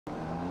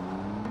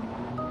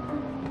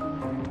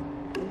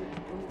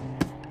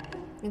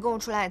你跟我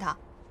出来一趟。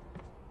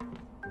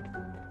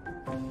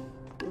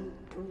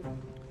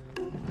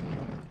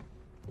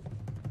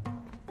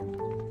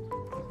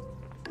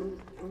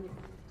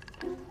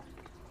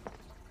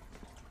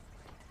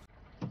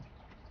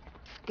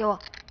给我。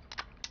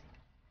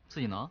自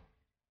己拿。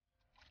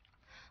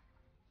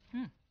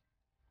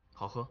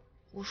好喝。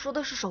我说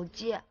的是手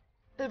机，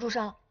备注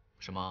删了。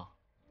什么？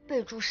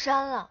备注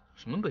删了。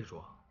什么备注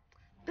啊？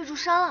备注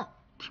删了。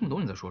听不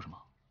懂你在说什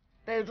么。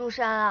备注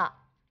删了。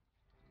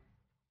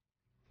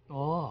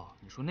哦，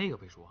你说那个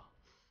备注啊？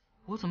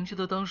我怎么记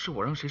得当时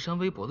我让谁删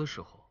微博的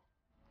时候，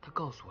他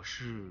告诉我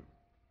是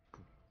不。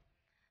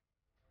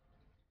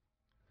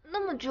那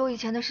么久以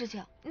前的事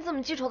情，你怎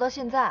么记仇到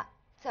现在？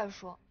再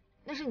说，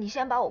那是你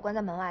先把我关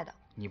在门外的。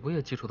你不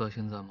也记仇到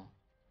现在吗？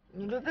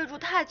你这备注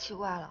太奇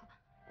怪了，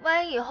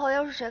万一以后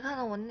要是谁看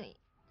到我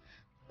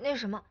那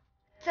什么，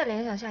再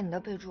联想下你的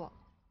备注，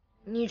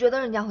你觉得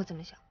人家会怎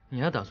么想？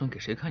你还打算给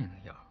谁看你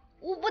那样？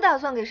我不打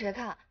算给谁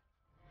看，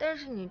但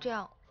是你这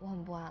样我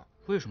很不安。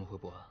为什么会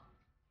不安？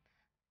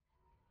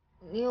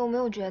你有没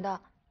有觉得，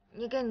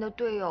你给你的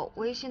队友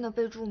微信的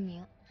备注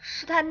名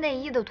是他内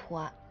衣的图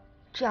案，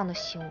这样的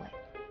行为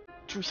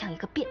就像一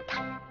个变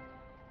态。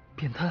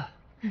变态？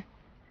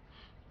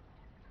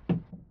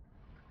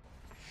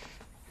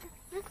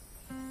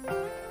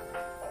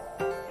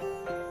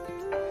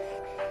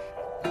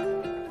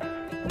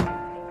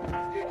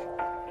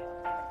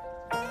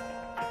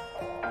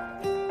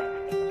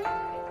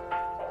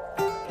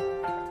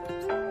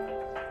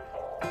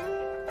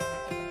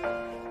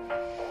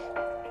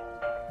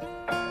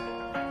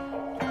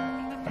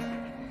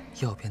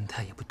要变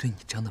态也不对你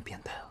这样的变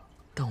态啊！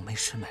当我没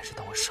审美是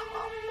当我傻了？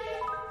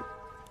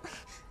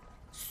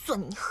算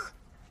你狠！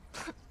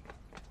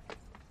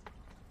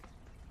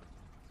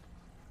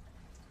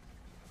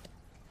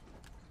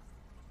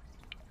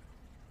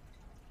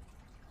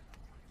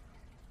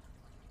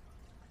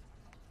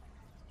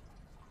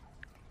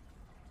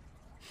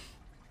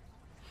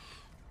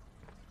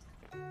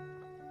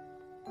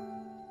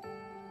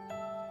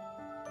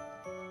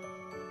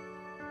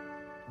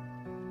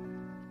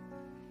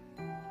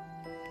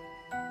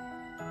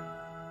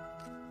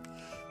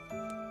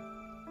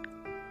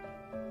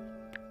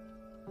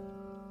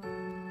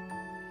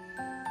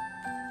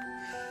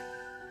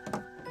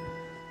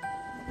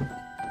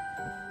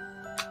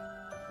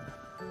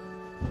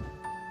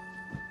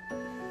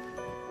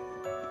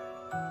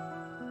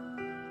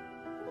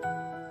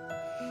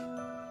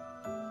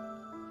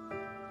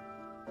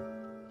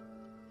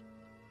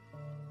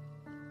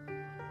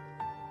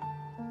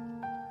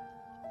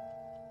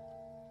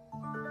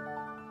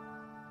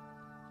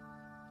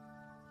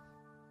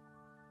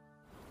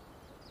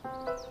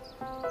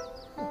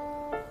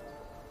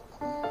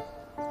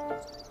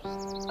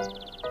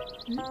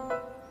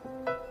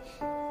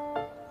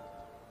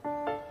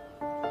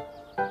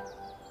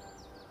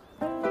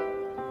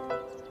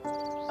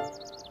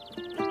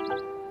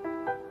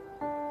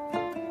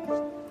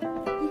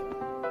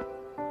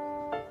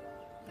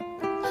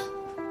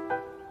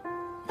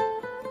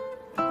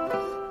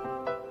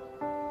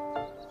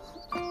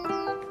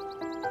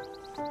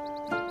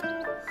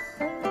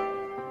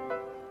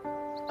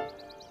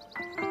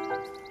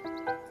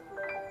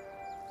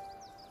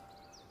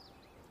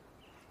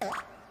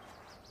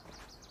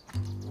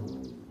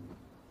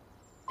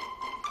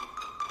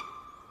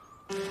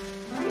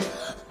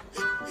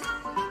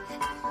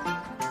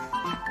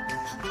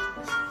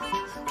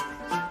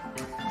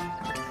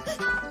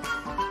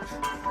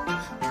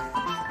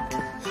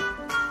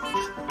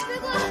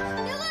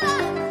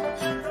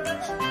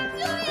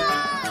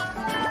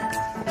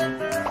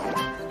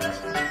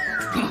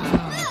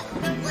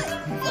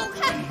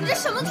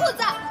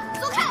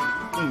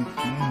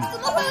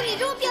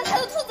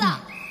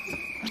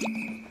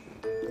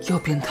要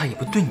变态也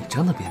不对你这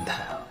样的变态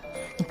啊！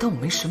你当我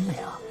没审美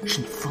啊？是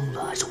你疯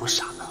了还是我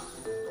傻呢？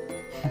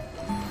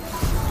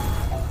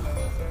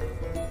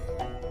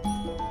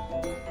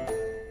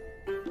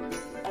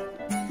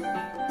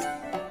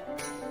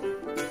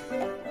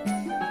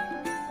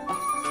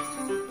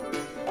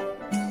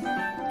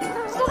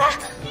走开！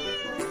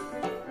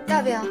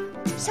大饼，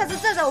下次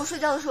再在我睡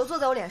觉的时候坐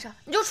在我脸上，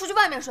你就出去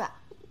外面睡。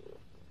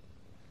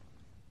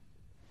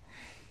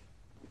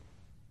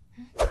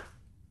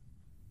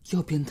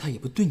要变态也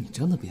不对你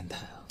这样的变态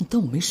啊！你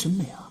当我没审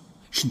美啊？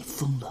是你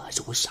疯了还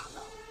是我傻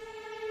呢？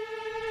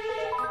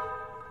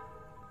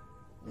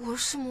我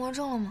是魔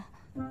怔了吗？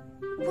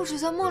不止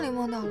在梦里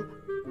梦到了，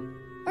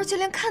而且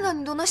连看到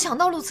你都能想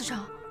到陆慈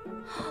成。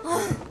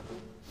哎。